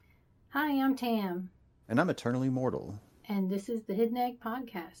Hi, I'm Tam, And I'm eternally mortal. and this is the Hidden Egg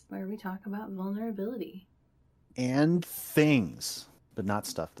Podcast, where we talk about vulnerability. And things, but not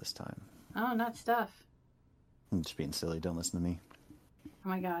stuff this time. Oh, not stuff. I'm just being silly. Don't listen to me. Oh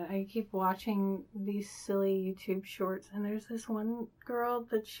my god, I keep watching these silly YouTube shorts, and there's this one girl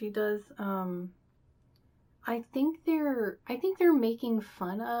that she does. I think they're making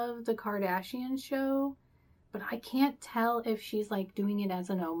fun of the Kardashian show, but I can't tell if she's like doing it as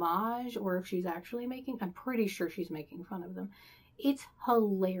an homage or if she's actually making. I'm pretty sure she's making fun of them. It's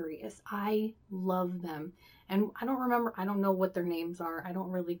hilarious. I love them. And I don't know what their names are. I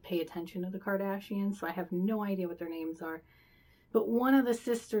don't really pay attention to the Kardashians, so I have no idea what their names are. But one of the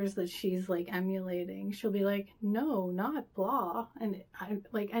sisters that she's like emulating, she'll be like, no, not blah. And I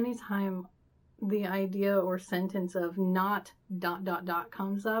like anytime the idea or sentence of not dot dot dot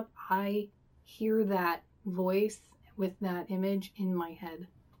comes up, I hear that voice with that image in my head.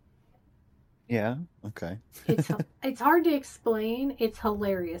 Yeah, okay. It's hard to explain. It's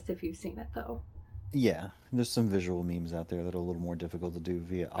hilarious if you've seen it though. Yeah, there's some visual memes out there that are a little more difficult to do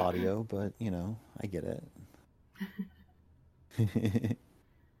via audio, but I get it.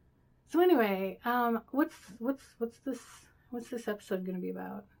 So anyway, what's this episode going to be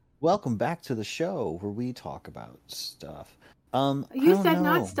about? Welcome back to the show where we talk about stuff. I You don't said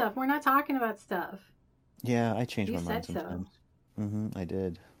not know. stuff. We're not talking about stuff. Yeah, I change You my mind said so. sometimes. I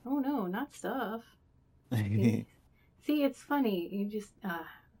did. Oh no, not stuff. See, see, it's funny. You just I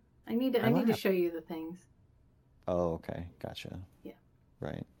I need to laugh. show you the things. Oh, okay. Gotcha. Yeah.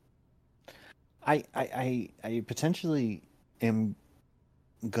 Right. I potentially am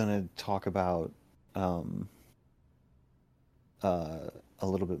gonna talk about um uh a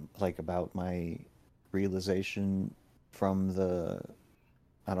little bit like about my realization from the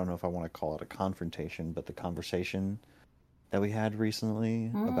I don't know if I want to call it a confrontation, but the conversation that we had recently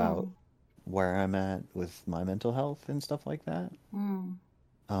about Mm, where I'm at with my mental health and stuff like that. mm.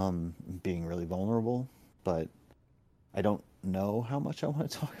 Being really vulnerable, but I don't know how much I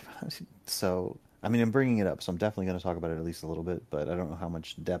want to talk about it. So, I mean, I'm bringing it up, so I'm definitely going to talk about it at least a little bit, but I don't know how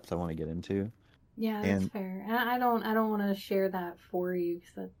much depth I want to get into. Yeah, that's And fair. And I don't want to share that for you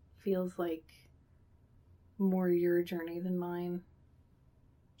because that feels like more your journey than mine.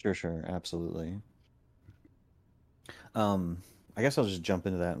 sure, sure, absolutely. Um, I guess I'll just jump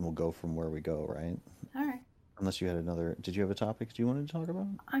into that and we'll go from where we go, right? All right. Unless you had another, did you have a topic you wanted to talk about?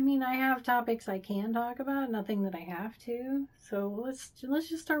 I mean, I have topics I can talk about, nothing that I have to. So let's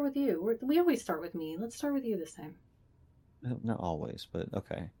just start with you. We always start with me. Let's start with you this time. Not always, but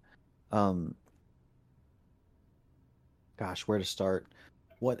okay. Um, Gosh, where to start?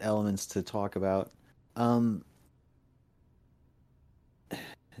 What elements to talk about? Um,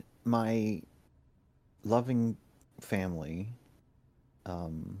 my loving family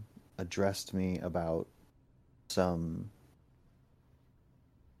um, addressed me about some,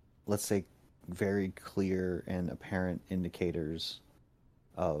 let's say, very clear and apparent indicators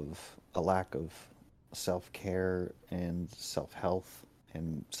of a lack of self care and self health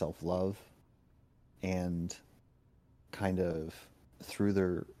and self love, and kind of through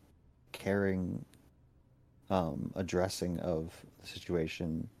their caring addressing of the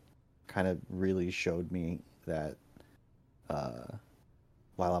situation, kind of really showed me that uh,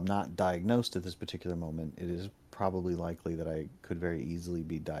 while I'm not diagnosed at this particular moment, it is probably likely that I could very easily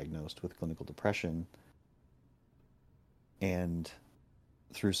be diagnosed with clinical depression. And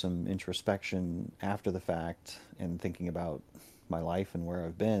through some introspection after the fact and thinking about my life and where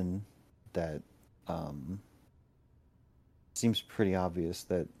I've been, that um, seems pretty obvious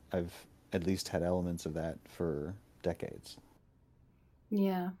that I've at least had elements of that for decades.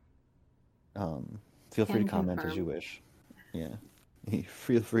 Yeah, Um, Feel free to can comment as you confirm. wish. Yeah,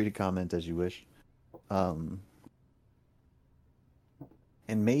 feel free to comment as you wish. Um,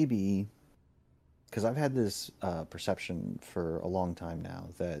 and maybe because I've had this perception for a long time now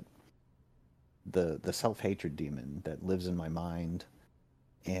that the self hatred demon that lives in my mind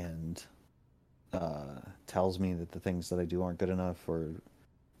and tells me that the things that I do aren't good enough, or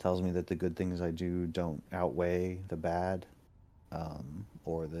tells me that the good things I do don't outweigh the bad,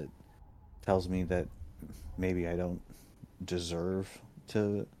 or that tells me that maybe I don't deserve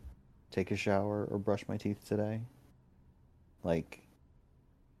to take a shower or brush my teeth today. Like,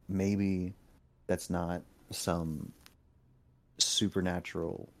 maybe that's not some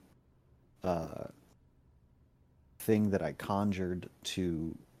supernatural uh, thing that I conjured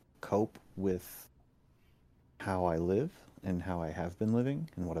to cope with how I live and how I have been living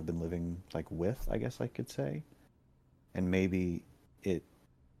and what I've been living like with, I guess I could say. And maybe it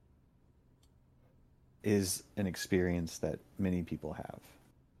is an experience that many people have.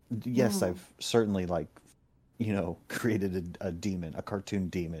 yes, Mm. I've certainly like, created a demon, a cartoon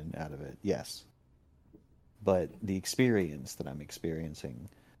demon out of it. Yes, but the experience that I'm experiencing,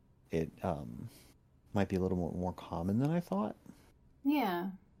 it might be a little more common than I thought,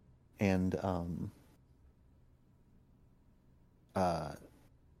 Yeah. and uh,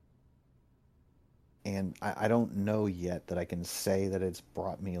 I don't know yet that I can say that it's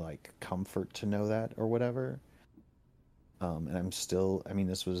brought me like comfort to know that or whatever. And I'm still, I mean,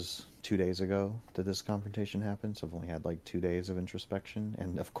 this was 2 days ago that this confrontation happened, so I've only had like 2 days of introspection.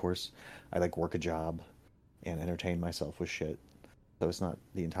 And of course, I like work a job and entertain myself with shit. So it's not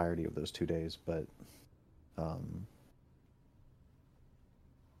the entirety of those 2 days, but um,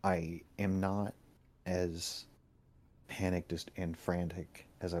 I am not as panicked and frantic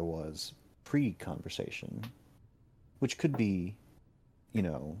as I was pre conversation, which could be, you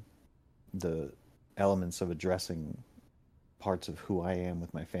know, the elements of addressing parts of who I am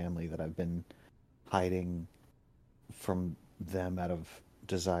with my family that I've been hiding from them out of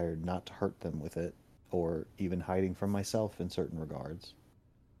desire not to hurt them with it, or even hiding from myself in certain regards.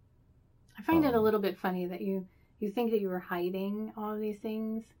 I find it a Um, little bit funny that you think that you were hiding all of these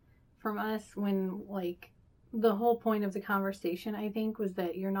things from us when like the whole point of the conversation I think was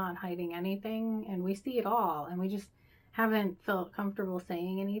that you're not hiding anything and we see it all and we just haven't felt comfortable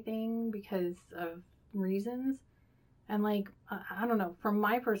saying anything because of reasons. And like I don't know, from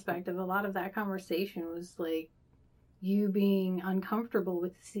my perspective a lot of that conversation was like you being uncomfortable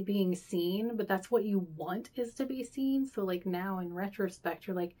with being seen, but that's what you want is to be seen. So like now in retrospect,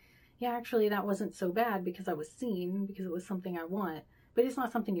 you're like, yeah, actually that wasn't so bad because I was seen because it was something I want, but it's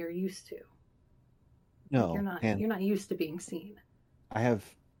not something you're used to. Like no, and you're not used to being seen. I have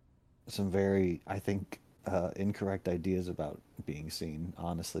some very, I think, incorrect ideas about being seen,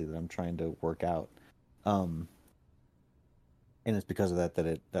 honestly, that I'm trying to work out. Um, and it's because of that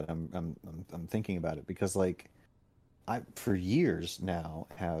I'm thinking about it because like I for years now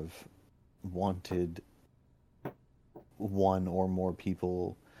have wanted one or more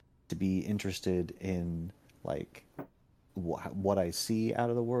people to be interested in like what I see out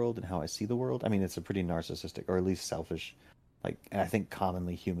of the world and how I see the world. I mean, it's a pretty narcissistic or at least selfish, like I think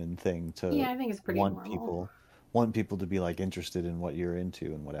commonly human thing to Yeah, I think it's pretty want normal. people want people to be like interested in what you're into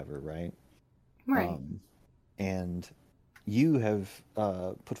and whatever, right? Right. Um, and you have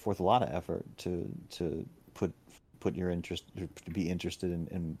put forth a lot of effort to put put your interest to be interested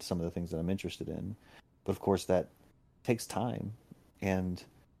in some of the things that I'm interested in, but of course that takes time, and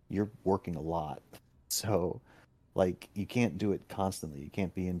you're working a lot, so like you can't do it constantly. You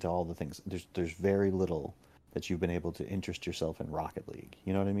can't be into all the things. There's very little that you've been able to interest yourself in Rocket League.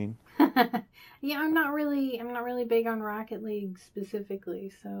 You know what I mean? Yeah, I'm not really big on Rocket League specifically,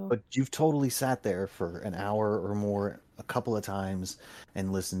 so But you've totally sat there for an hour or more a couple of times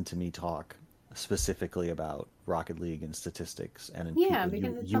and listened to me talk specifically about Rocket League and statistics and in yeah, people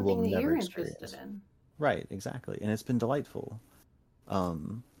because it's you will something that never you're interested experience. in. Right, exactly. And it's been delightful.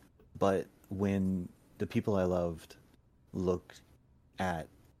 Um, but when the people I loved looked at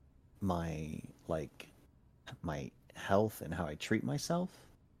my like my health and how I treat myself,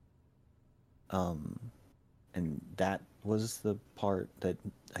 um, and that was the part that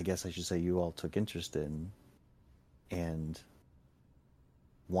I guess I should say you all took interest in and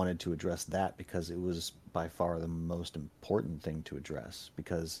wanted to address that because it was by far the most important thing to address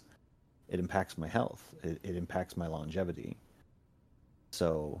because it impacts my health. It impacts my longevity.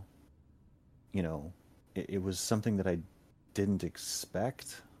 So, it was something that I didn't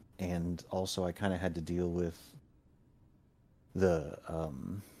expect. And also, I kind of had to deal with the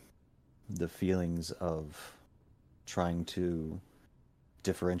the feelings of trying to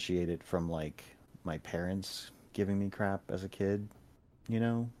differentiate it from like my parents giving me crap as a kid, you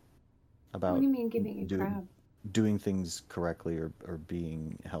know, What do about you mean giving you do, crap? doing things correctly or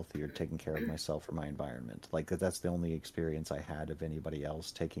being healthy or taking care of myself or my environment. Like that's the only experience I had of anybody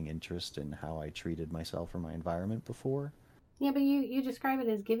else taking interest in how I treated myself or my environment before. Yeah, but you describe it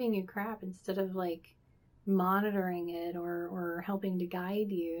as giving you crap instead of like monitoring it or helping to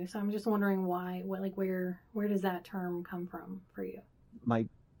guide you. So I'm just wondering why what like where does that term come from for you? My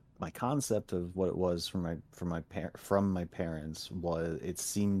my concept of what it was from my parents was it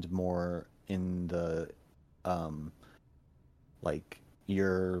seemed more in the um like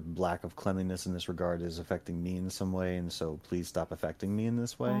your lack of cleanliness in this regard is affecting me in some way, and so please stop affecting me in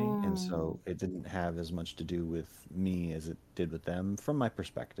this way. And Mm. so it didn't have as much to do with me as it did with them from my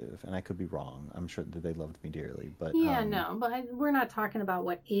perspective, and I could be wrong. I'm sure that they loved me dearly, but Yeah, no, but we're not talking about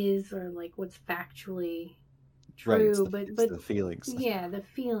what is or like what's factually right, true, it's but the feelings. yeah, the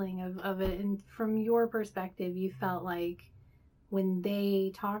feeling of it and from your perspective, you felt like when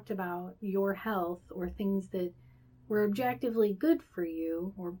they talked about your health or things that were objectively good for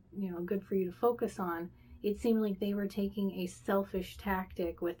you, or good for you to focus on, it seemed like they were taking a selfish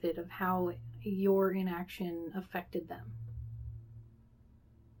tactic with it of how your inaction affected them,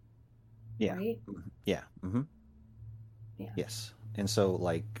 Yeah. right? Yeah. Yeah. Yes. And so,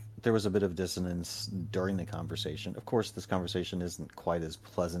 like, there was a bit of dissonance during the conversation. Of course, this conversation isn't quite as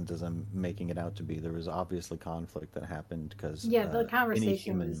pleasant as I'm making it out to be. There was obviously conflict that happened because Yeah, the any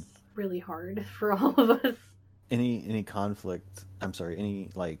conversation was human, really hard for all of us. any conflict, I'm sorry, any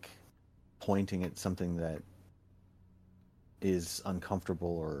like pointing at something that is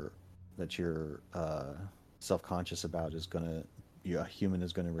uncomfortable or that you're self-conscious about is gonna, a human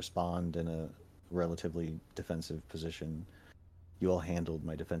is gonna respond in a relatively defensive position. You all handled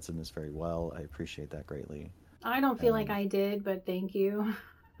my defensiveness very well. I appreciate that greatly. I don't feel like And I did, but thank you.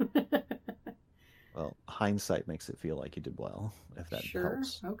 well, hindsight makes it feel like you did well, if that Sure.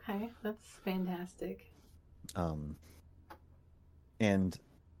 helps. Okay. That's fantastic. Um, and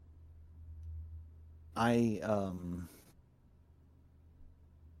I um,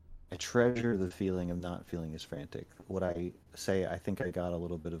 I treasure the feeling of not feeling as frantic. What I say, I think I got a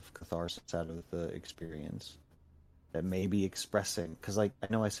little bit of catharsis out of the experience. That may be expressing, because like I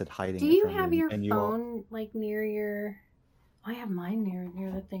know I said Do hiding it you from have you, your and you all. phone like near your? I have mine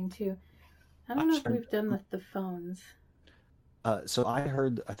near the thing too. I I'm don't know if sorry. we've done the phones. So I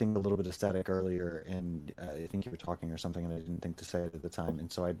heard, I think, a little bit of static earlier, and I think you were talking or something, and I didn't think to say it at the time,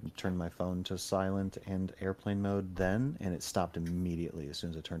 and so I turned my phone to silent and airplane mode then, and it stopped immediately as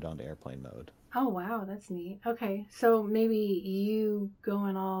soon as I turned on to airplane mode. Oh wow, that's neat. Okay, so maybe you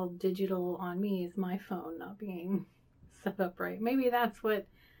going all digital on me is my phone not being set up right. Maybe that's what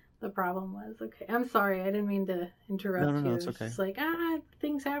the problem was. Okay, I'm sorry. I didn't mean to No, no, interrupt no, you. it's It's okay. just like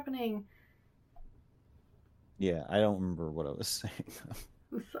things happening. Yeah, I don't remember what I was saying.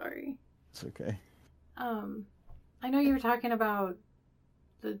 I'm sorry. It's okay. Um, I know you were talking about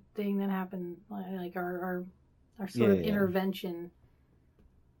the thing that happened, like our Yeah, sort of yeah, yeah. intervention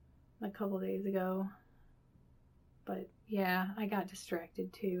a couple days ago. But yeah, I got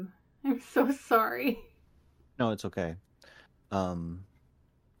distracted too. I'm so sorry. No, it's okay. Um,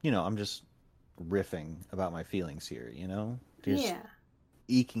 I'm just riffing about my feelings here, just Yeah.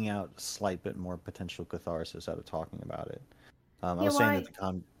 eking out a slight bit more potential catharsis out of talking about it. I Yeah, was saying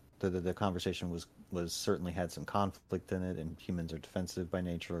that why the conversation was certainly had some conflict in it, and humans are defensive by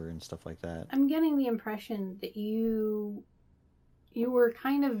nature and stuff like that. I'm getting the impression that you were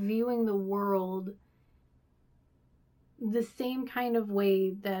kind of viewing the world the same kind of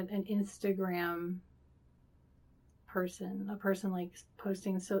way that an Instagram person, a person like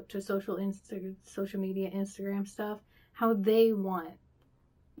posting to social media, Instagram stuff, how they want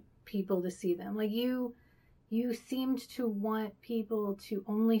people to see them. Like you seemed to want people to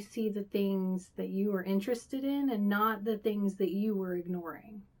only see the things that you were interested in and not the things that you were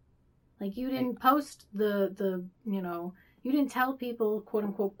ignoring. Like you I, didn't post you didn't tell people, quote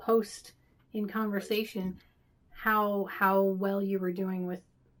unquote, post in right. conversation how well you were doing with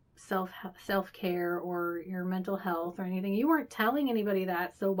self care or your mental health or anything. You weren't telling anybody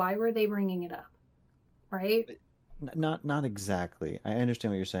that, so why were they bringing it up, right? Not exactly. I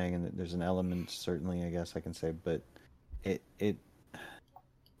understand what you're saying, and that there's an element, certainly, I guess I can say, but it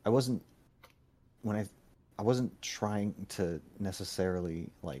I wasn't when I wasn't trying to necessarily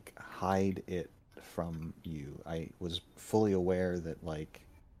like hide it from you. I was fully aware that like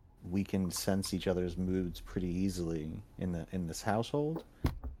we can sense each other's moods pretty easily in this household.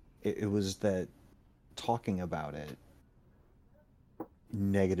 It was that talking about it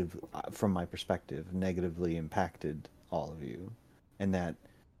negative from my perspective negatively impacted all of you, and that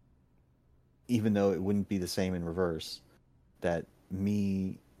even though it wouldn't be the same in reverse, that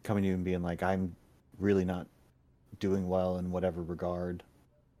me coming to you and being like, I'm really not doing well in whatever regard,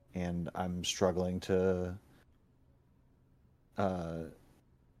 and I'm struggling to uh,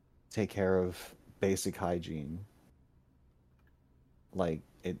 take care of basic hygiene. Like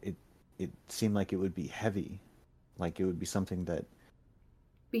it seemed like it would be heavy, like it would be something that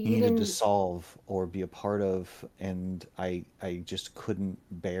But you you needed to didn't. solve or be a part of, and I just couldn't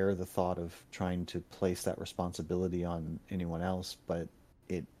bear the thought of trying to place that responsibility on anyone else. But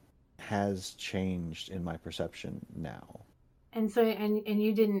it has changed in my perception now. And so and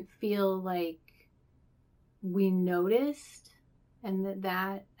you didn't feel like we noticed and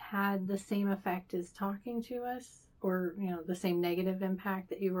that had the same effect as talking to us, or the same negative impact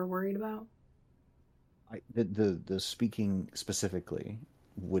that you were worried about. The speaking specifically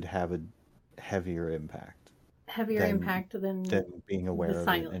would have a heavier impact Heavier than impact than than being the aware of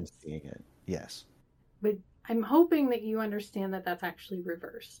it and silence. seeing it. Yes. But I'm hoping that you understand that that's actually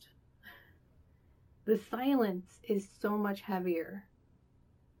reversed. The silence is so much heavier,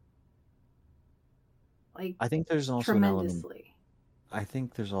 like I think there's also an element. tremendously. I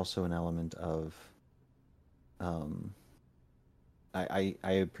think there's also an element of um,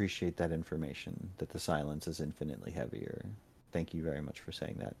 I appreciate that information that the silence is infinitely heavier. Thank you very much for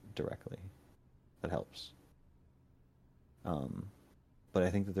saying that directly. That helps. Um, but I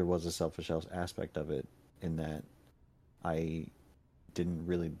think that there was a selfish aspect of it in that I didn't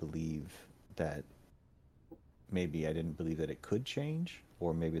really believe that maybe I didn't believe that it could change,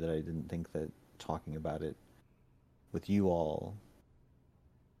 or maybe that I didn't think that talking about it with you all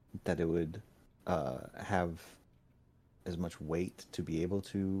that it would have as much weight to be able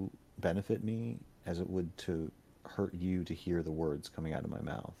to benefit me as it would to hurt you to hear the words coming out of my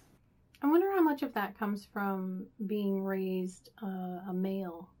mouth. I wonder how much of that comes from being raised a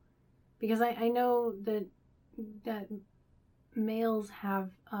male, because I know that males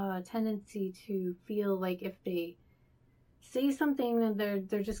have a tendency to feel like if they say something that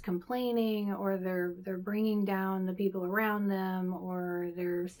they're just complaining, or they're bringing down the people around them, or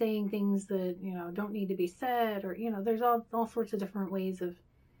they're saying things that don't need to be said, or there's all sorts of different ways of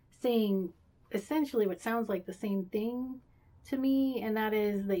saying essentially what sounds like the same thing to me, and that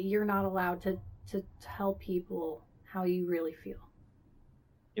is that you're not allowed to tell people how you really feel.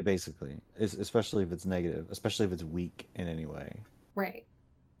 Yeah, basically, especially if it's negative, especially if it's weak in any way. Right.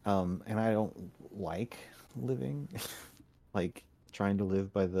 And I don't like living, like trying to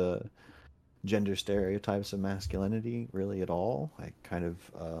live by the gender stereotypes of masculinity really at all. I kind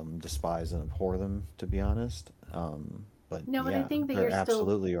of despise and abhor them, to be honest. But No, but I yeah, think that there you're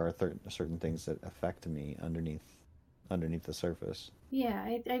still. absolutely are certain things that affect me underneath the surface. Yeah,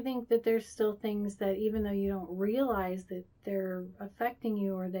 I think that there's still things that even though you don't realize that they're affecting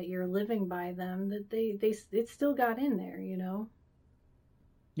you or that you're living by them, that they it still got in there.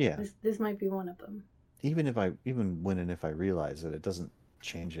 Yeah, This might be one of them. even when and if I realize that it doesn't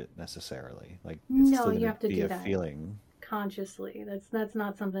change it necessarily. Like it's No, still you going to have to be do a that feeling. consciously. That's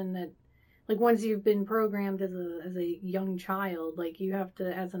not something that, like, once you've been programmed as a young child, like, you have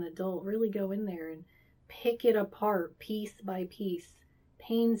to, as an adult, really go in there and pick it apart piece by piece,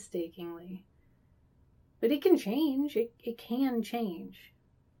 painstakingly. But it can change. It can change.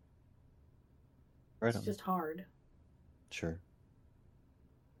 Right It's on. just hard. Sure.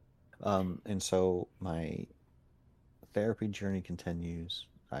 And so my therapy journey continues.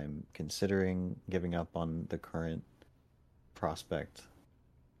 I'm considering giving up on the current prospect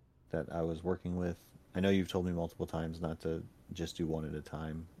that I was working with. I know you've told me multiple times not to just do one at a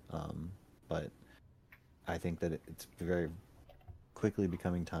time, but I think that it's very quickly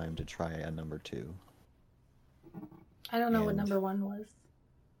becoming time to try a number two. I don't know what And number one was.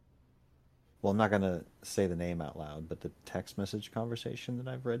 well, I'm not going to say the name out loud, but the text message conversation that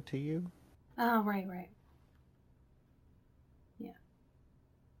I've read to you Oh, right, right. Yeah.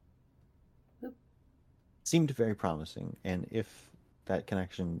 Oop. seemed very promising. And if that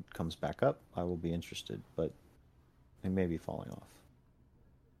connection comes back up, I will be interested, but it may be falling off.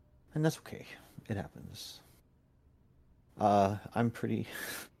 And that's okay. It happens. I'm pretty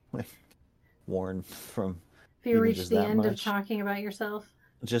like worn from Have you even reached just the that end of much. talking about yourself?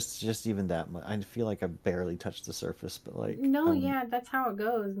 Just even that much. I feel like I barely touched the surface, but like No, yeah, that's how it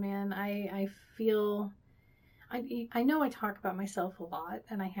goes, man. I feel I know I talk about myself a lot,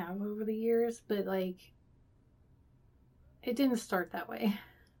 and I have over the years, but like it didn't start that way.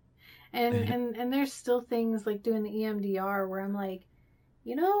 And there's still things like doing the EMDR where I'm like,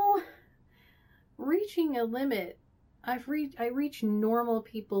 you know, reaching a limit. I reach normal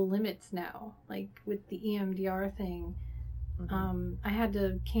people limits now, like with the EMDR thing. Mhm. I had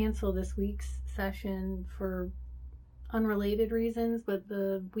to cancel this week's session for unrelated reasons, but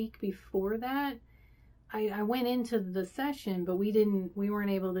the week before that, I went into the session, but we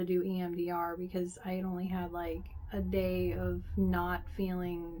weren't able to do EMDR because I had only had like a day of not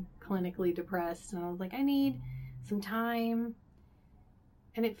feeling clinically depressed, and I was like, I need some time.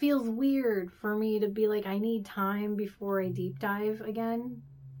 And it feels weird for me to be like, I need time before I deep dive again.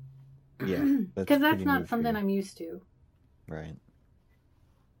 Yeah, that's Because that's pretty new not for something you, I'm used to. right?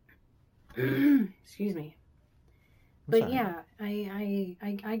 Excuse me. That's But all right. yeah,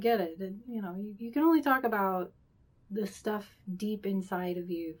 I get it. You can only talk about the stuff deep inside of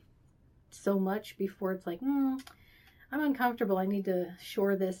you so much before it's like, I'm uncomfortable. I need to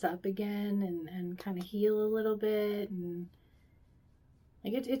shore this up again and kind of heal a little bit. And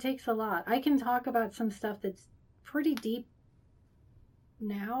like it takes a lot. I can talk about some stuff that's pretty deep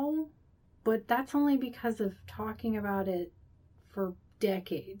now, but that's only because of talking about it for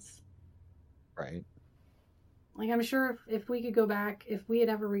decades. Right. Like, I'm sure if we could go back, if we had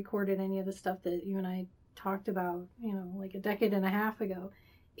ever recorded any of the stuff that you and I talked about, like a decade and a half ago,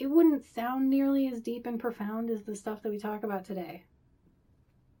 it wouldn't sound nearly as deep and profound as the stuff that we talk about today.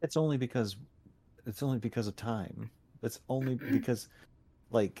 It's only because of time. It's only because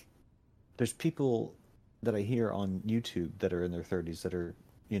like there's people that I hear on YouTube that are in their 30s that are,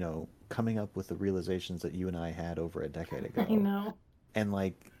 coming up with the realizations that you and I had over a decade I ago. know. And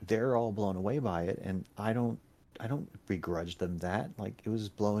like they're all blown away by it, and I don't begrudge them that. Like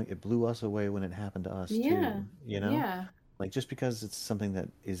it blew us away when it happened to us Yeah. too. Yeah. Like just because it's something that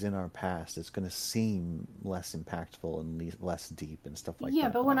is in our past, it's going to seem less impactful and less deep and stuff like Yeah,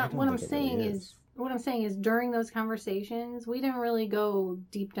 that, but but what I I'm what don't I'm think it really saying is. is what I'm saying is during those conversations, we didn't really go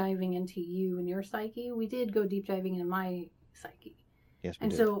deep diving into you and your psyche. We did go deep diving in my psyche. Yes, we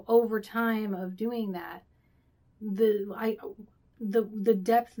And did. so over time of doing that, the I the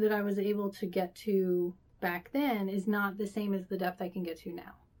depth that I was able to get to back then is not the same as the depth I can get to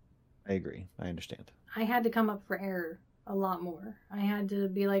now. I agree. I understand. I had to come up for air a lot more. I had to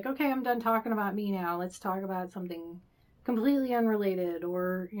be like, okay, I'm done talking about me now. Let's talk about something completely unrelated,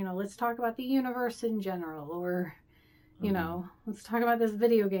 or, let's talk about the universe in general, or, Hmm. let's talk about this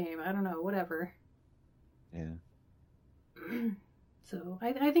video game. I don't know, whatever. Yeah. So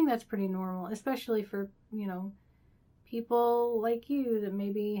I think that's pretty normal, especially for, people like you that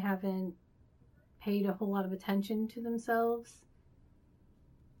maybe haven't paid a whole lot of attention to themselves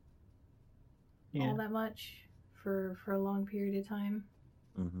Yeah. all that much for a long period of time.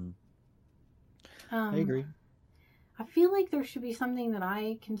 Hmm. I Um, agree. I feel like there should be something that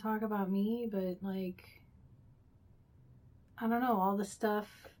I can talk about me, but like, I don't know, all the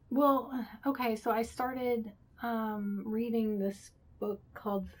stuff. Well, okay, so I started reading this book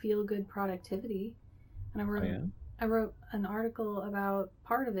called Feel Good Productivity, and Oh yeah. I wrote an article about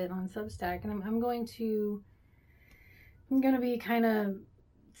part of it on Substack, and I'm going to be kind of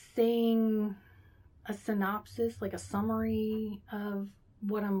saying a synopsis, like a summary of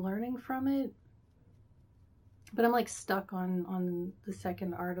what I'm learning from it. But I'm like stuck on the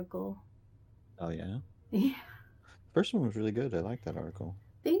second article. Oh yeah. Yeah, First one was really good. I like that article.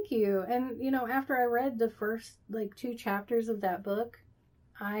 thank you. And after I read the first like two chapters of that book,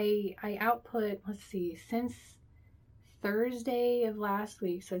 I output, let's see, since Thursday of last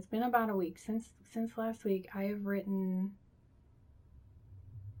week. So it's been about a week since last week. I have written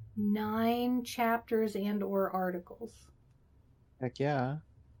 9 chapters and or articles. Heck yeah.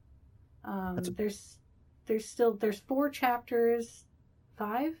 That's a There's 4 chapters,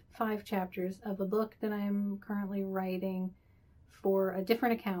 five chapters of a book that I'm currently writing for a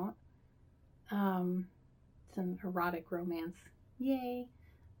different account. It's an erotic romance. Yay!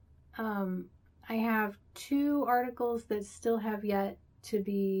 Um, I have 2 articles that still have yet to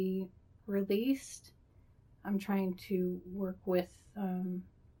be released. I'm trying to work with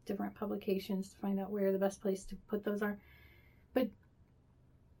different publications to find out where the best place to put those are. But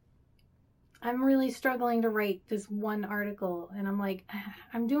I'm really struggling to write this one article, and I'm like,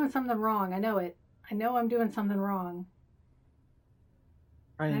 I'm doing something wrong. I know it. I know I'm doing something wrong,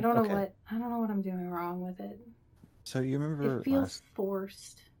 and I Ryan, don't know okay. what I'm doing wrong with it. So It feels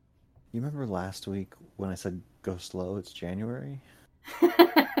forced. you remember last week when I said go slow, it's January?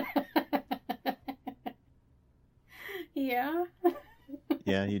 Yeah,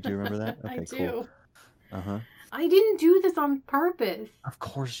 Yeah, you do remember that? I Okay, cool. do. Uh-huh. I didn't do this on purpose. Of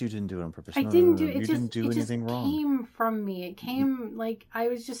course you didn't do it on purpose. I No, no, didn't no, do no. it. You didn't do It just anything wrong. came from me. It You, came like I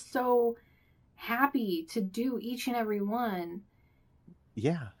was just so happy to do each and every one.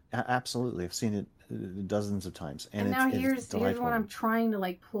 yeah, absolutely. I've seen it dozens of times, and And it's now it's here's what delightful. I'm trying to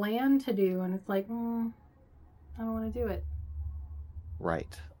like plan to do, and it's like, I don't want to do it.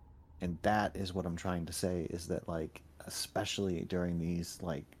 Right. And that is what I'm trying to say is that like especially during these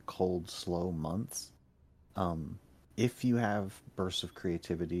like cold, slow months, um, if you have bursts of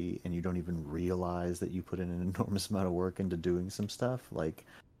creativity and you don't even realize that you put in an enormous amount of work into doing some stuff, like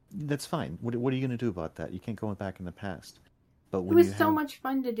that's fine. What are you going to do about that? You can't go back in the past. But It when you was so have much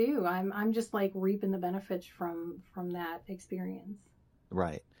fun to do. I'm just like reaping the benefits from that experience.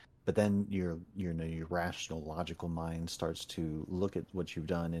 right, but then your rational, logical mind starts to look at what you've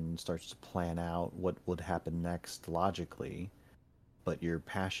done and starts to plan out what would happen next logically, but your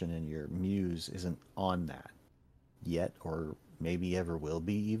passion and your muse isn't on that yet, or maybe ever will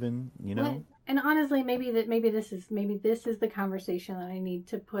be even, you What know? and honestly, maybe this is the conversation that I need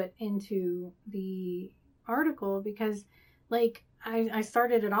to put into the article because like I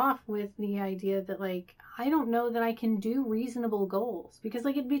started it off with the idea that like I don't know that I can do reasonable goals because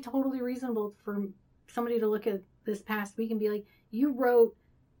like it'd be totally reasonable for somebody to look at this past week and be like, you wrote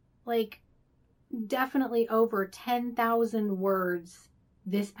like definitely over 10,000 words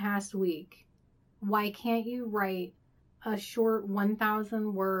this past week. Why can't you write a short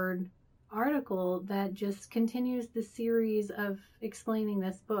 1,000 word article that just continues the series of explaining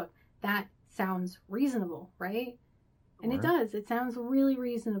this book? That sounds reasonable, right? And it Or does. It sounds really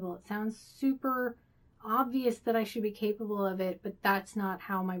reasonable. It sounds super obvious that I should be capable of it, but that's not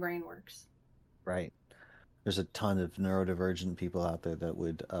how my brain works. right. There's a ton of neurodivergent people out there that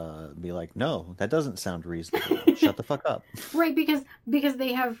would be like, "No, that doesn't sound reasonable. Shut the fuck up." Right, because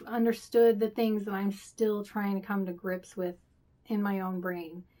they have understood the things that I'm still trying to come to grips with in my own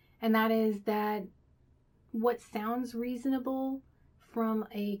brain. And that is that what sounds reasonable from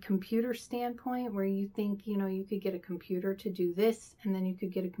a computer standpoint, where you think, you could get a computer to do this and then you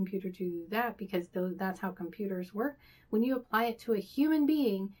could get a computer to do that because that's how computers work. When you apply it to a human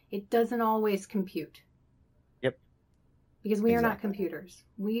being, it doesn't always compute Yep, because we are not exactly. computers.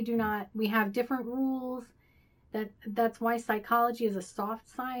 We have different rules. That's why psychology is a soft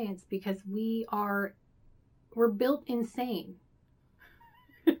science, because we're built insane.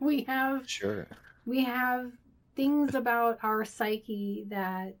 we have Sure. we have things about our psyche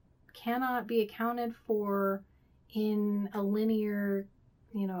that cannot be accounted for in a linear,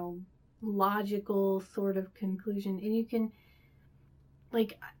 you know, logical sort of conclusion. And you can,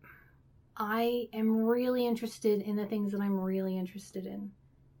 like, I am really interested in the things that I'm really interested in.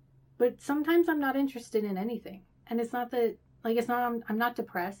 But sometimes I'm not interested in anything. And it's not that, like, it's not, I'm not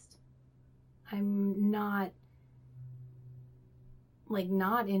depressed. I'm not, like,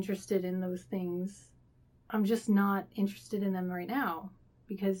 not interested in those things. I'm just not interested in them right now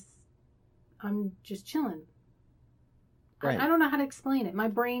because I'm just chilling. I Right. don't know how to explain it. My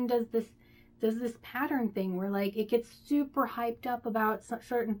brain does this pattern thing where, like, it gets super hyped up about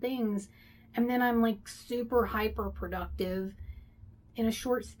certain things, and then I'm like super hyper productive in a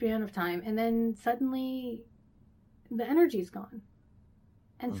short span of time, and then suddenly the energy's gone.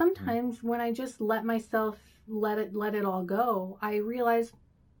 And Hmm. sometimes when I just let myself let it all go, I realize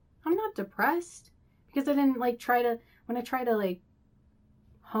I'm not depressed because I didn't like try to when I try to like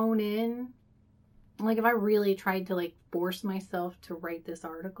hone in, like if I really tried to like force myself to write this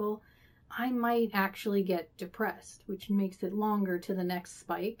article, I might actually get depressed, which makes it longer to the next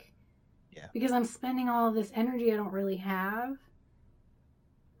spike Yeah. because I'm spending all of this energy I don't really have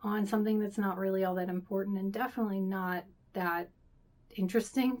on something that's not really all that important and definitely not that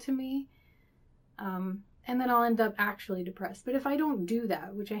interesting to me. And then I'll end up actually depressed. But if I don't do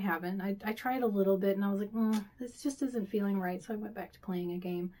that, which I haven't, I tried a little bit and I was like, this just isn't feeling right. So I went back to playing a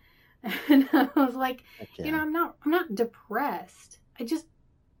game, and I was like, Heck yeah. I'm not depressed. I just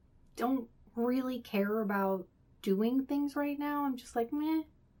don't really care about doing things right now. I'm just like, meh.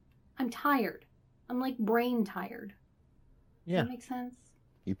 I'm tired. I'm like brain tired. Does Yeah. that make sense?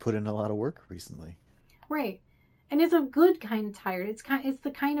 You put in a lot of work recently. Right. And it's a good kind of tired. It's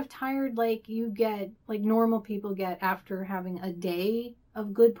the kind of tired like you get, like normal people get after having a day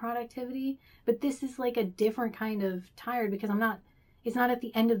of good productivity, but this is like a different kind of tired because it's not at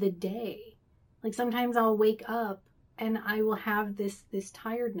the end of the day. Like sometimes I'll wake up and I will have this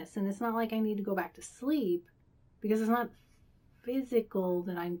tiredness, and it's not like I need to go back to sleep because it's not physical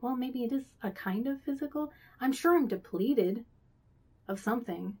that well, maybe it is a kind of physical. I'm sure I'm depleted of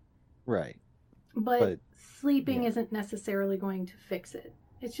something, Right. but But sleeping yeah, isn't necessarily going to fix it.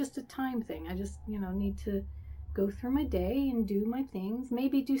 It's just a time thing. I just, need to go through my day and do my things.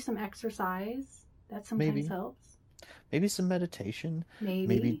 Maybe do some exercise. That sometimes maybe helps. maybe some meditation, maybe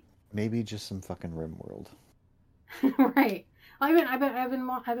Maybe. maybe just some fucking rim world. Right. I've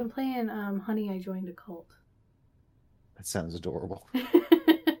been playing Honey, I Joined a Cult. That sounds adorable.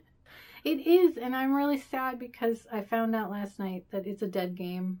 It is, and I'm really sad because I found out last night that it's a dead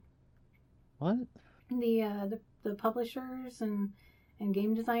game. What? The publishers and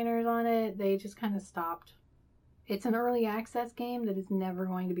game designers on it, they just kind of stopped. It's an early access game that is never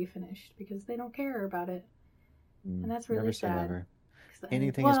going to be finished because they don't care about it, and that's really Never say sad. never. Because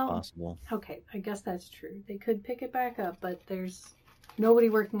Anything is well, possible. okay, I guess that's true. They could pick it back up, but there's nobody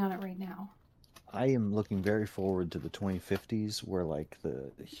working on it right now. I am looking very forward to the 2050s, where like the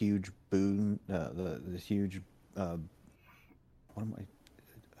huge boom, the huge, uh, what am I,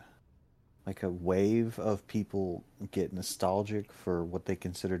 like a wave of people get nostalgic for what they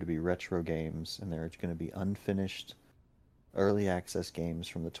consider to be retro games, and there's going to be unfinished early access games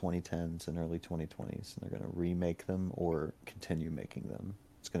from the 2010s and early 2020s, and they're going to remake them or continue making them.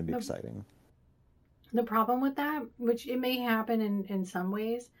 It's going to be The exciting. the problem with that, which it may happen in some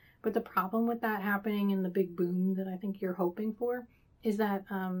ways, but the problem with that happening in the big boom that I think you're hoping for is that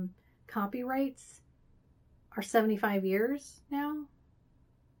copyrights are 75 years now.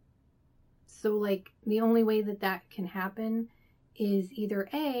 So, like, the only way that that can happen is either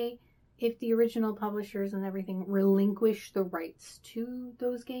A, if the original publishers and everything relinquish the rights to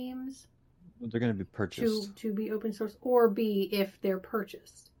those games They're going to be purchased. to be open source, or B, if they're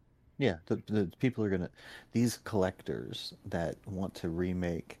purchased. Yeah, the people are going to, these collectors that want to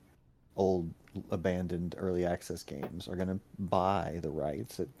remake old abandoned early access games are going to buy the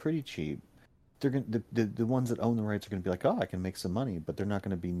rights at pretty cheap. They're going the ones that own the rights are going to be like, oh, I can make some money, but they're not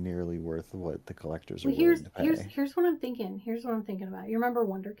going to be nearly worth what the collectors are Well, willing to pay. here's what I'm thinking. Here's what I'm thinking about. You remember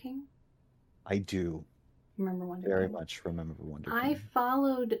Wonder King? I do You remember Wonder very King? much remember Wonder I King.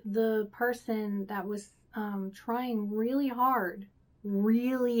 followed the person that was trying really hard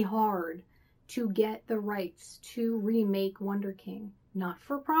to get the rights to remake Wonder King. Not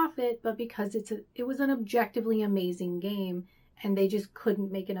for profit, but because it was an objectively amazing game, and they just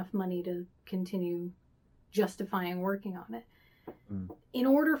couldn't make enough money to continue justifying working on it. Mm. In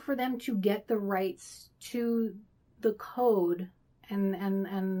order for them to get the rights to the code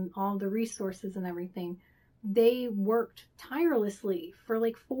and all the resources and everything, they worked tirelessly for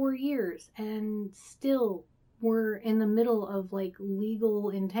like 4 years and still were in the middle of like legal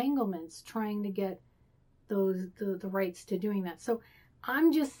entanglements trying to get the rights to doing that. So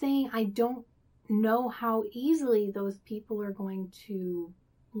I'm just saying, I don't know how easily those people are going to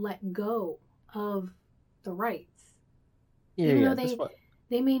let go of the rights, Yeah, even though yeah, that's what.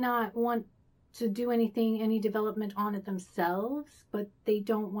 they may not want to do any development on it themselves, but they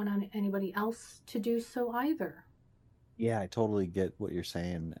don't want anybody else to do so either. Yeah, I totally get what you're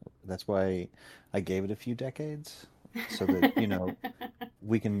saying. That's why I gave it a few decades so that,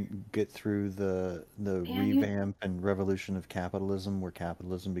 we can get through the And you revamp and revolution of capitalism where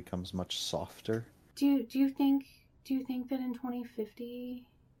capitalism becomes much softer. do you think that in 2050,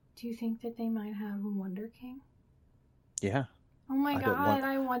 do you think that they might have a Wonder King? Yeah. Oh my I bet one god,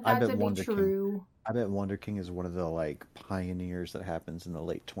 I want I that bet to be Wonder King true. I bet Wonder King is one of the like pioneers that happens in the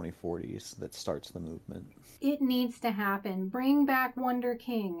late 2040s that starts the movement. It needs to happen. Bring back Wonder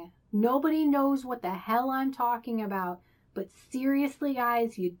King. Nobody knows what the hell I'm talking about, but seriously,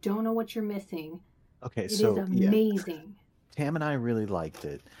 guys, you don't know what you're missing. Okay, It is so yeah, amazing. Tam and I really liked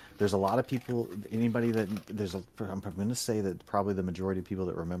it. There's a lot of people, anybody that I'm going to say that probably the majority of people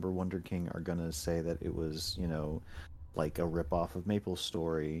that remember Wonder King are going to say that it was, like a ripoff of Maple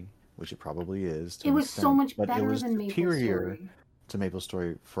Story, which it probably is to It an was so extent, much but it better was than Maple superior Story. to Maple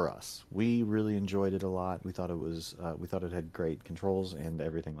Story for us. We really enjoyed it a lot. We thought it had great controls and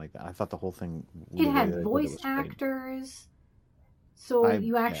everything like that. I thought the whole thing, It the way had that I did it voice was great. actors, so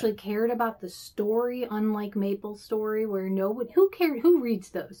you Yeah, actually cared about the story, unlike Maple Story, where nobody who cared who reads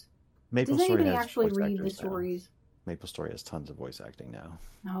those. Maple Does Story anybody has actually voice read the actors now. stories? Maple Story has tons of voice acting now.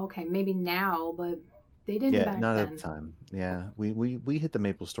 Oh, okay, maybe now, but they didn't Yeah, back not at the then. time. Yeah, we hit the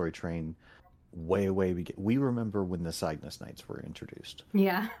Maple Story train way we remember when the Cygnus Knights were introduced.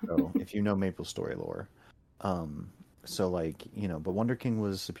 Yeah. So if you know Maple Story lore, um, so like but Wonder King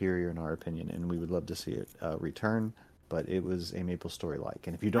was superior in our opinion, and we would love to see it return. But it was a Maple Story like,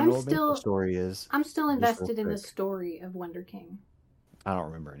 and if you don't I'm know what Maple still Story is, I'm still just real invested in the quick, story of Wonder King. I don't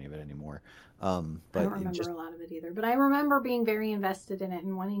remember any of it anymore. I But don't it remember just a lot of it either, but I remember being very invested in it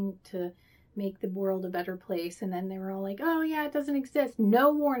and wanting to make the world a better place. And then they were all like, "Oh yeah, it doesn't exist."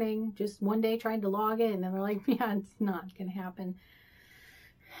 No warning. Just one day tried to log in, and they're like, "Yeah, it's not gonna happen."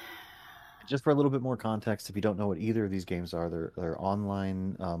 Just for a little bit more context, if you don't know what either of these games are, they're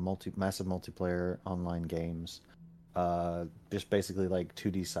online, massive multiplayer online games. Just basically like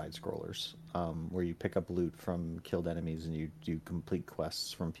 2D side scrollers, where you pick up loot from killed enemies and you do complete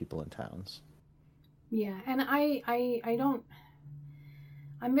quests from people in towns. Yeah, and I don't.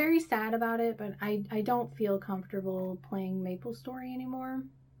 I'm very sad about it, but I don't feel comfortable playing Maple Story anymore.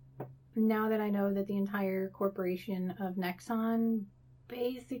 Now that I know that the entire corporation of Nexon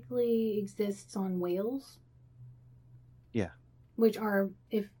basically exists on whales, Yeah. which are,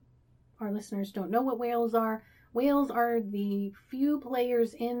 if our listeners don't know what whales are the few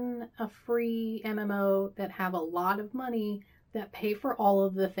players in a free MMO that have a lot of money that pay for all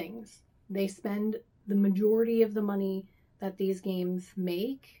of the things. They spend the majority of the money that these games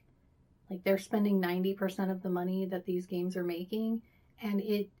make. Like they're spending 90% of the money that these games are making, and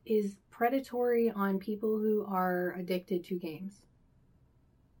it is predatory on people who are addicted to games.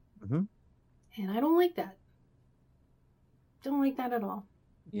 Hmm. And I don't like that. Don't like that at all.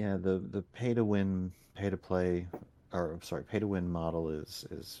 Yeah, the pay to win, pay to play, or I'm sorry, pay to win model is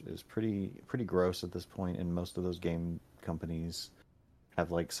pretty gross at this point, and most of those game companies have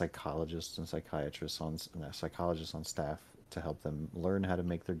like psychologists and psychologists on staff to help them learn how to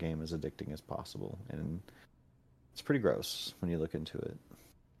make their game as addicting as possible, and it's pretty gross when you look into it.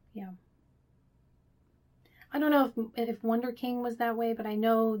 Yeah. I don't know if Wonder King was that way, but I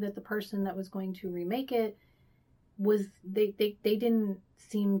know that the person that was going to remake it was they didn't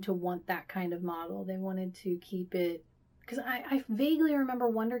seem to want that kind of model. They wanted to keep it because I vaguely remember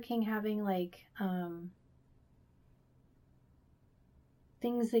Wonder King having like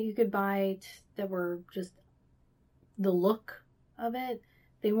things that you could buy that were just the look of it.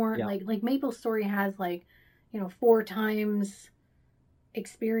 They weren't Yeah. like Maple Story has like, 4 times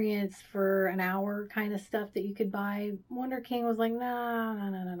experience for an hour kind of stuff that you could buy. Wonder King was like, no, no,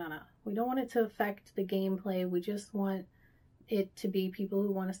 no, no, no, no. We don't want it to affect the gameplay. We just want it to be people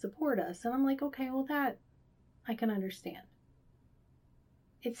who want to support us. And I'm like, okay, well that I can understand.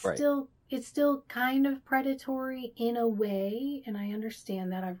 It's Right. still it's still kind of predatory in a way, and I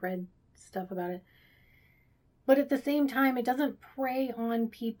understand that. I've read stuff about it. But at the same time, it doesn't prey on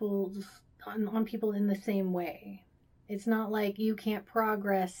people in the same way. It's not like you can't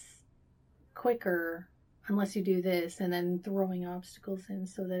progress quicker unless you do this and then throwing obstacles in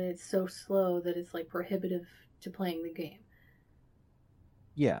so that it's so slow that it's like prohibitive to playing the game.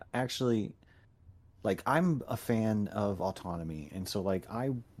 Yeah, actually, like I'm a fan of autonomy, and so like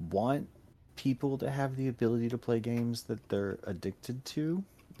I want people to have the ability to play games that they're addicted to.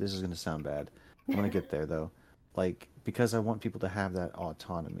 This is going to sound bad. I'm going to get there though. Like because I want people to have that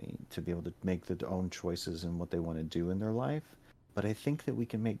autonomy to be able to make their own choices and what they want to do in their life. But I think that we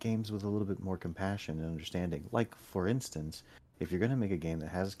can make games with a little bit more compassion and understanding. Like for instance, if you're going to make a game that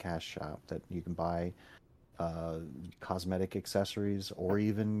has a cash shop that you can buy uh, cosmetic accessories or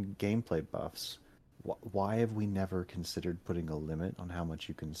even gameplay buffs. Why have we never considered putting a limit on how much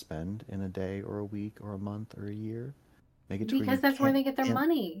you can spend in a day or a week or a month or a year? Make it to where Because you that's where they get their can't.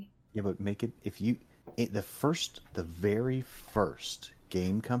 money. Yeah, but make it if you the very first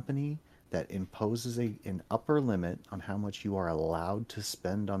game company that imposes an upper limit on how much you are allowed to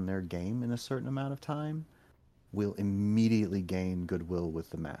spend on their game in a certain amount of time will immediately gain goodwill with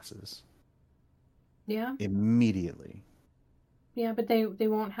the masses. Yeah. Immediately. Yeah, but they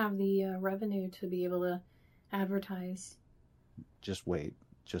won't have the revenue to be able to advertise. Just wait,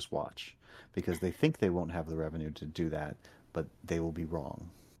 just watch, because they think they won't have the revenue to do that, but they will be wrong.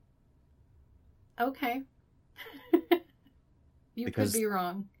 Okay. You could Because be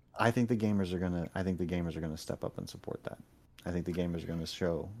wrong. I think the gamers are gonna step up and support that. I think the gamers are gonna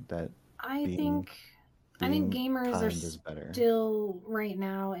show that I being think I think being gamers are kind is better. still right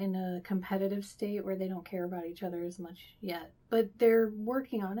now in a competitive state where they don't care about each other as much yet. But they're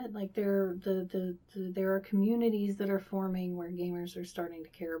working on it. Like there are communities that are forming where gamers are starting to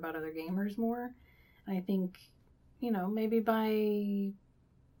care about other gamers more. And I think, maybe by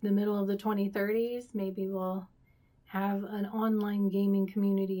the middle of the 2030s, maybe we'll have an online gaming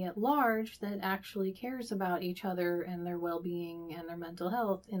community at large that actually cares about each other and their well-being and their mental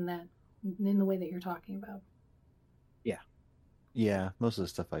health in the way that you're talking about. Yeah. Yeah, most of the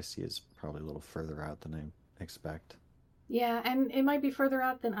stuff I see is probably a little further out than I expect. Yeah, and it might be further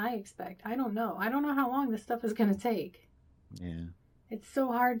out than I expect. I don't know. I don't know how long this stuff is going to take. Yeah. It's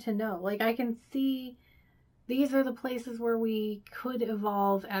so hard to know. Like I can see these are the places where we could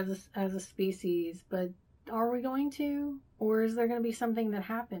evolve as a species, but are we going to, or is there going to be something that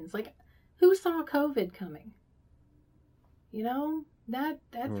happens? Like who saw COVID coming? That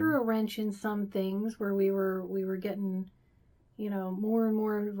Or threw a wrench in some things where we were getting, more and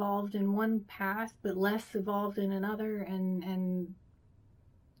more involved in one path but less involved in another, and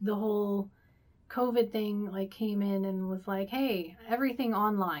the whole COVID thing like came in and was like, hey, everything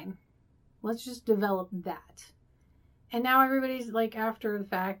online, let's just develop that. And now everybody's like, after the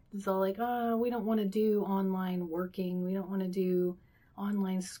fact, it's all like, oh, we don't want to do online working, we don't want to do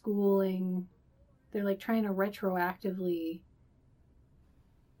online schooling. They're like trying to retroactively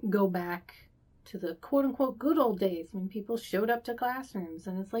go back to the quote unquote good old days when people showed up to classrooms.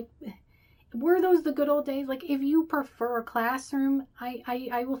 And it's like, were those the good old days? Like, if you prefer a classroom,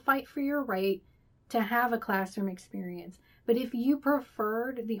 I will fight for your right to have a classroom experience. But if you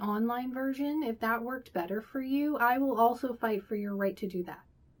preferred the online version, if that worked better for you, I will also fight for your right to do that.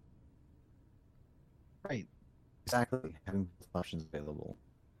 right, exactly. Having both options available.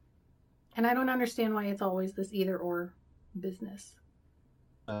 And I don't understand why it's always this either or business.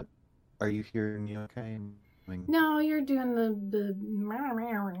 Uh, are you hearing me okay? I mean, No, you're doing the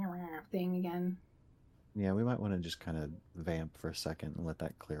thing again. yeah, we might want to just kind of vamp for a second and let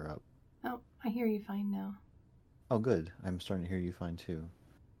that clear up. Oh, I hear you fine now. Oh, good. I'm starting to hear you fine too.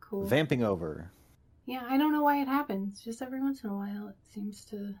 Cool. Vamping over. Yeah, I don't know why it happens. Just every once in a while, it seems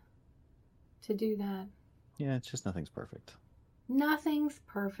to do that. Yeah, it's just nothing's perfect. Nothing's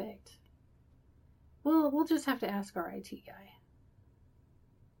perfect. We'll just have to ask our IT guy.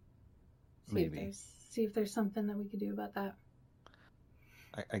 See if Maybe. there's See if there's something that we could do about that.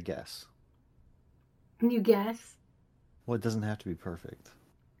 I guess. You guess? Well, it doesn't have to be perfect.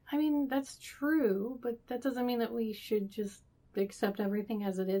 I mean, that's true, but that doesn't mean that we should just accept everything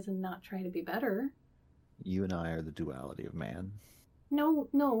as it is and not try to be better. You and I are the duality of man, No,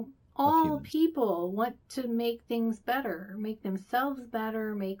 no. of All humans. people want to make things better, make themselves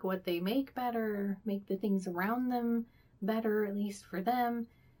better, make what they make better, make the things around them better, at least for them.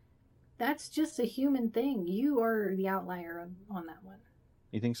 That's just a human thing. You are the outlier on that one.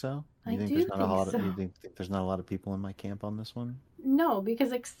 You think so? I You think do there's not a think lot of, so. you think there's not a lot of people in my camp on this one? No,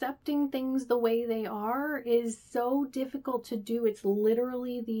 because accepting things the way they are is so difficult to do. It's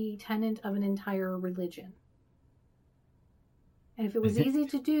literally the tenet of an entire religion. And if it was easy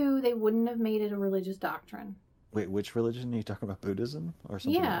to do, they wouldn't have made it a religious doctrine. Wait, which religion? Are you talking about Buddhism or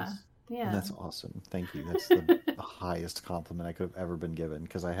something Yeah, else? And yeah. that's awesome. Thank you. That's the highest compliment I could have ever been given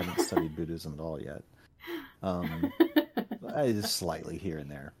because I haven't studied Buddhism at all yet. Um, I just slightly here and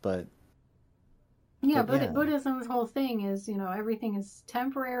there, Yeah, but but yeah, Buddhism's whole thing is, everything is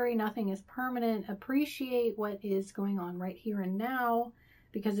temporary, nothing is permanent. Appreciate what is going on right here and now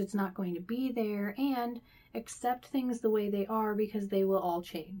because it's not going to be there, and accept things the way they are because they will all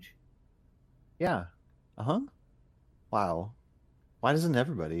change. yeah, uh-huh. Wow. Why doesn't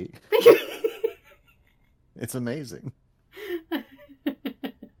everybody? It's amazing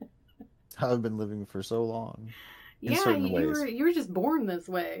how I've been living for so long in Yeah, certain you were ways. you were just born this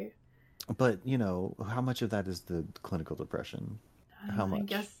way. But, how much of that is the clinical depression? How I much?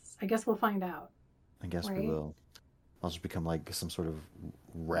 guess we'll find out, I guess we right? will. I'll just become like some sort of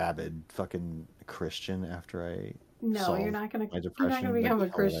rabid fucking Christian after I No, solve my you're not gonna depression. That'd become be a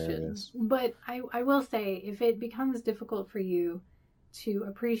Christian. hilarious. But I will say, if it becomes difficult for you to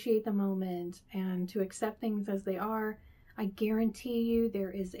appreciate the moment and to accept things as they are, I guarantee you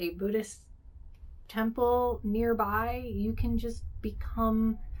there is a Buddhist temple nearby. You can just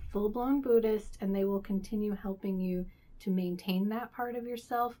become full blown Buddhist, and they will continue helping you to maintain that part of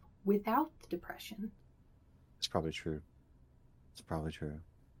yourself without the depression. It's probably true. It's probably true.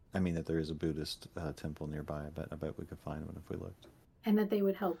 I mean that there is a Buddhist temple nearby. I bet we could find one if we looked. And that they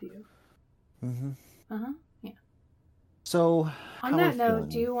would help you. Mm-hmm. Uh huh. Yeah. So, On how are we that note,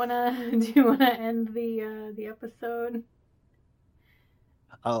 do feeling? you wanna do you wanna end the episode?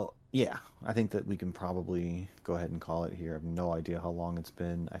 Oh, yeah. I think that we can probably go ahead and call it here. I have no idea how long it's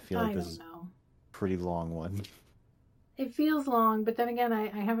been. I feel like I this don't is a know. pretty long one. It feels long, but then again, I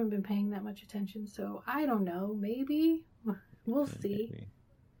haven't been paying that much attention, so I don't know. Maybe we'll see. Maybe.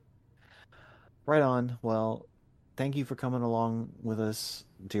 Right on. Well, thank you for coming along with us,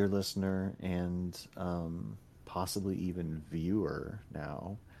 dear listener, and possibly even viewer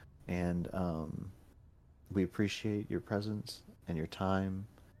now. And we appreciate your presence and your time.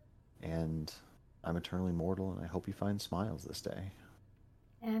 And I'm eternally mortal, and I hope you find smiles this day.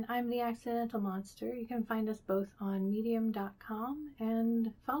 And I'm the Accidental Monster. You can find us both on medium.com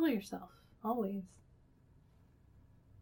and follow yourself always.